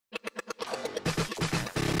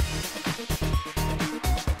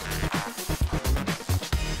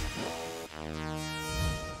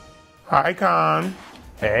Hi, Conn.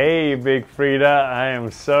 Hey, Big Frida. I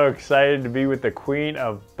am so excited to be with the Queen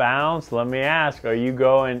of Bounce. Let me ask, are you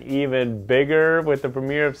going even bigger with the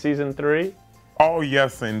premiere of Season 3? Oh,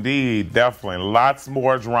 yes, indeed. Definitely. Lots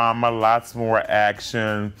more drama, lots more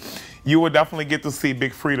action. You will definitely get to see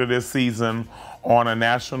Big Frida this season on a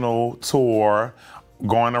national tour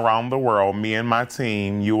going around the world. Me and my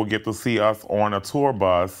team, you will get to see us on a tour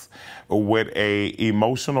bus with a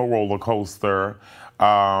emotional roller coaster.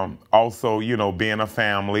 Also, being a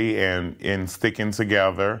family and sticking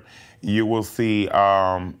together. You will see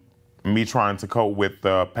me trying to cope with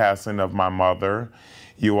the passing of my mother.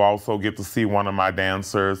 You also get to see one of my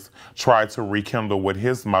dancers try to rekindle with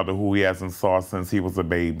his mother, who he hasn't saw since he was a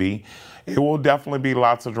baby. It will definitely be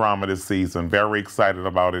lots of drama this season. Very excited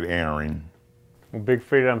about it airing. Well, Big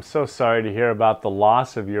Frida, I'm so sorry to hear about the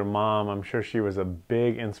loss of your mom. I'm sure she was a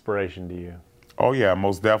big inspiration to you. Oh, yeah,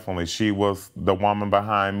 most definitely. She was the woman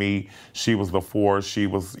behind me. She was the force. She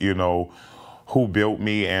was, who built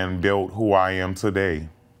me and built who I am today.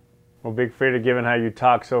 Well, Big Frida, given how you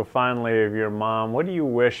talk so fondly of your mom, what do you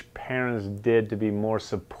wish parents did to be more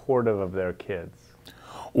supportive of their kids?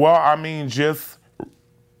 Well, I mean, just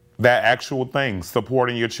that actual thing,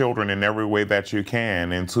 supporting your children in every way that you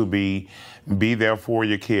can, and to be there for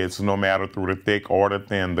your kids, no matter through the thick or the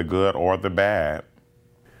thin, the good or the bad.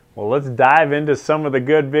 Well, let's dive into some of the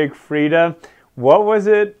good, Big Frida. What was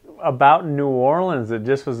it about New Orleans that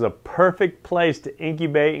just was a perfect place to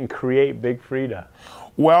incubate and create Big Frida?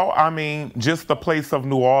 Well, I mean, just the place of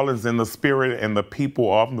New Orleans and the spirit and the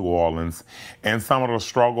people of New Orleans and some of the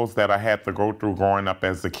struggles that I had to go through growing up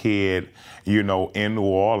as a kid, in New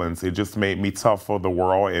Orleans. It just made me tough for the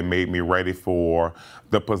world. It made me ready for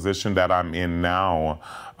the position that I'm in now.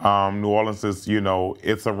 New Orleans is,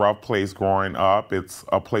 it's a rough place growing up. It's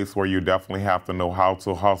a place where you definitely have to know how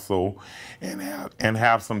to hustle and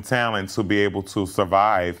have some talent to be able to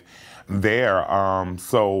survive there.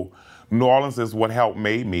 So New Orleans is what helped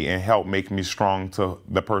made me and helped make me strong to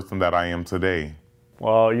the person that I am today.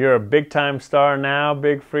 Well, you're a big-time star now,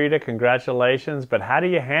 Big Frida. Congratulations. But how do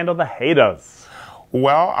you handle the haters?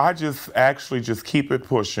 Well, I just keep it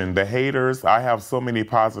pushing. The haters, I have so many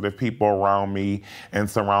positive people around me and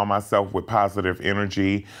surround myself with positive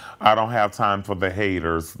energy. I don't have time for the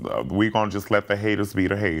haters. We're going to just let the haters be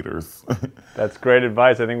the haters. That's great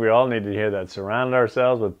advice. I think we all need to hear that. Surround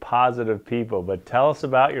ourselves with positive people. But tell us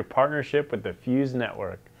about your partnership with the Fuse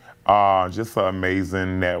Network. Just an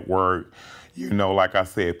amazing network. Like I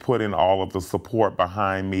said, putting all of the support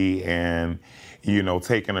behind me and,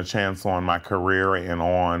 taking a chance on my career and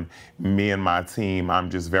on me and my team. I'm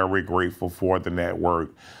just very grateful for the network,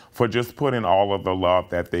 for just putting all of the love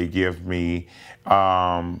that they give me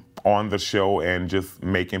on the show and just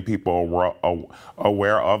making people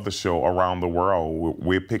aware of the show around the world.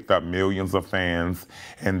 We picked up millions of fans,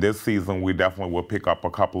 and this season we definitely will pick up a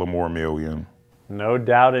couple of more million. No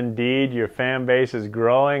doubt indeed, your fan base is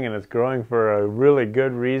growing, and it's growing for a really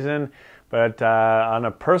good reason. But on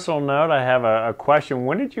a personal note, I have a question.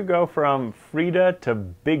 When did you go from Frida to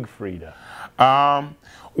Big Frida?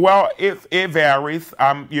 Well, it varies.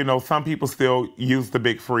 Some people still use the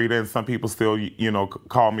Big Frida, and some people still,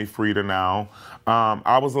 call me Frida now.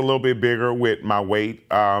 I was a little bit bigger with my weight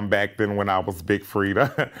back then when I was Big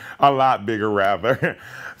Frida, a lot bigger rather.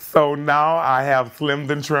 So now I have slimmed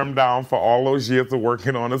and trimmed down for all those years of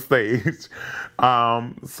working on a stage.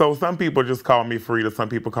 So some people just call me Frida, some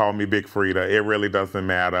people call me Big Frida. It really doesn't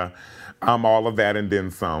matter. I'm all of that and then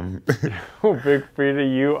some. Big Frida,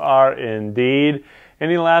 you are indeed.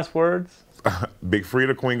 Any last words? Big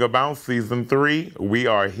Frida, Queen of Bounce, Season 3. We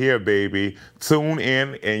are here, baby. Tune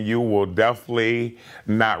in and you will definitely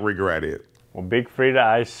not regret it. Well, Big Frida,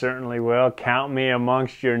 I certainly will. Count me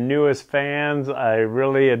amongst your newest fans. I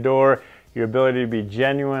really adore your ability to be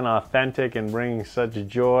genuine, authentic, and bringing such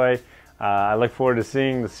joy. I look forward to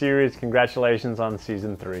seeing the series. Congratulations on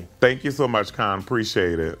Season 3. Thank you so much, Conn.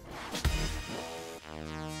 Appreciate it.